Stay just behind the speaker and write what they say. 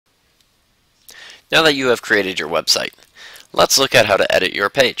Now that you have created your website, let's look at how to edit your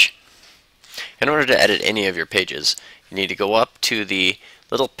page. In order to edit any of your pages, you need to go up to the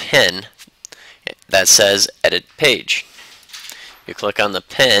little pen that says Edit Page. You click on the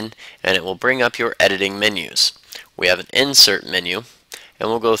pen and it will bring up your editing menus. We have an Insert menu, and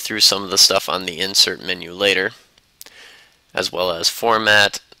we'll go through some of the stuff on the Insert menu later, as well as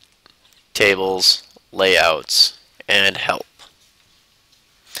Format, Tables, Layouts, and Help.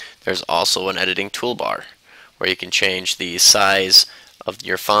 There's also an editing toolbar where you can change the size of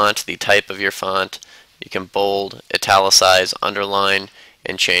your font, the type of your font. You can bold, italicize, underline,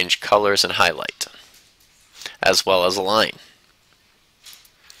 and change colors and highlight, as well as align.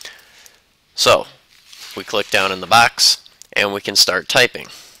 So, we click down in the box and we can start typing.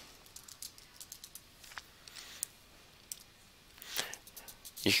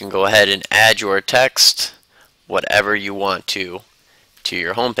 You can go ahead and add your text, whatever you want to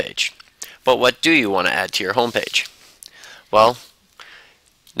your home page. But what do you want to add to your home page? Well,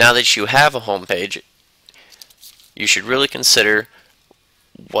 now that you have a home page, you should really consider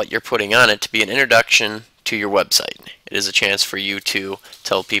what you're putting on it to be an introduction to your website. It is a chance for you to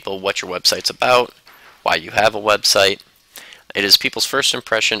tell people what your website's about, why you have a website. It is people's first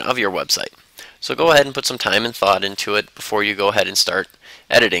impression of your website. So go ahead and put some time and thought into it before you go ahead and start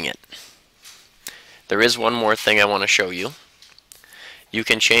editing it. There is one more thing I want to show you. You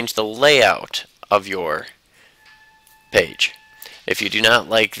can change the layout of your page. If you do not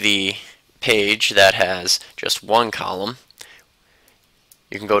like the page that has just one column,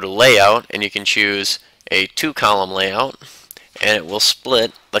 you can go to Layout and you can choose a 2-column layout, and it will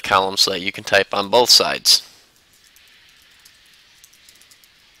split the columns so that you can type on both sides.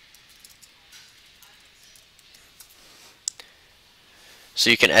 So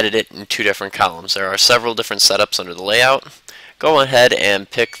you can edit it in 2 different columns. There are several different setups under the layout. Go ahead and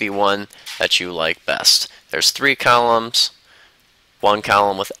pick the one that you like best. There's 3 columns, 1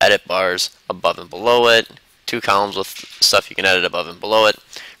 column with edit bars above and below it, 2 columns with stuff you can edit above and below it.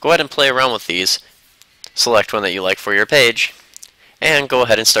 Go ahead and play around with these. Select one that you like for your page, and go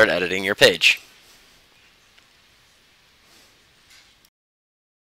ahead and start editing your page.